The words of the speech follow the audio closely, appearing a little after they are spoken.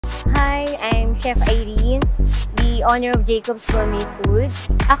Hi, I'm Chef Irene, the owner of Jacob's Gourmet Foods.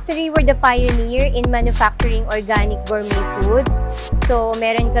 Actually, we're the pioneer in manufacturing organic gourmet foods. So,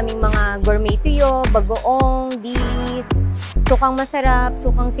 meron kaming mga gourmet tuyo, bagoong, dilis, sukang masarap,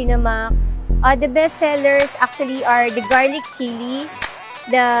 sukang sinamak. The best sellers actually are the garlic chili,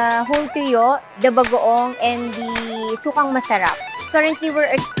 the whole tuyo, the bagoong, and the sukang masarap. Currently, we're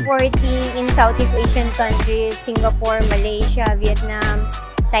exporting in Southeast Asian countries, Singapore, Malaysia, Vietnam,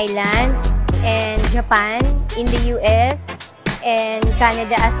 Thailand, and Japan, in the US, and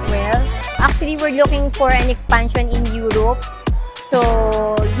Canada as well. Actually, we're looking for an expansion in Europe. So,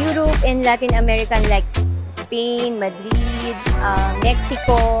 Europe and Latin American like Spain, Madrid,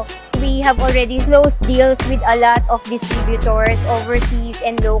 Mexico. We have already closed deals with a lot of distributors overseas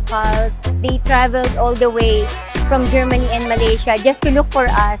and locals. They traveled all the way from Germany and Malaysia just to look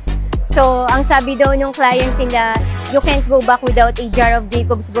for us. So, ang sabi daw nung clients nila, you can't go back without a jar of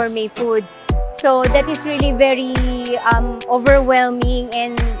Jacob's Gourmet Foods. So, that is really very overwhelming,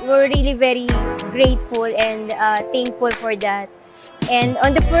 and we're really very grateful and thankful for that. And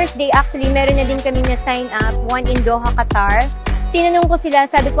on the first day, actually, meron na din kami na sign up, one in Doha, Qatar. Tinanong ko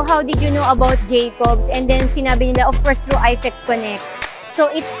sila, sabi ko, how did you know about Jacob's? And then sinabi nila, of course, through IFEX Connect. So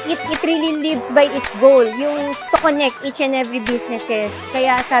it really lives by its goal, yung to connect each and every businesses.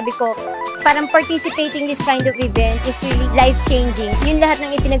 Kaya sabi ko, parang participating this kind of event is really life-changing. Yung lahat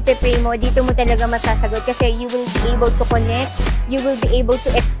ng ipinagpe-pray mo, dito mo talaga masasagot kasi you will be able to connect, you will be able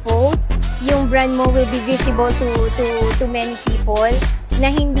to expose, yung brand mo will be visible to many people na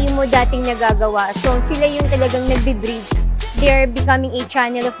hindi mo dating nagagawa. So sila yung talagang nagbe-bridge. They're becoming a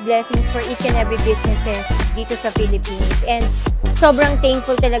channel of blessings for each and every businesses dito sa Philippines. And sobrang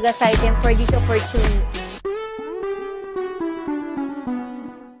thankful talaga sa them for this opportunity.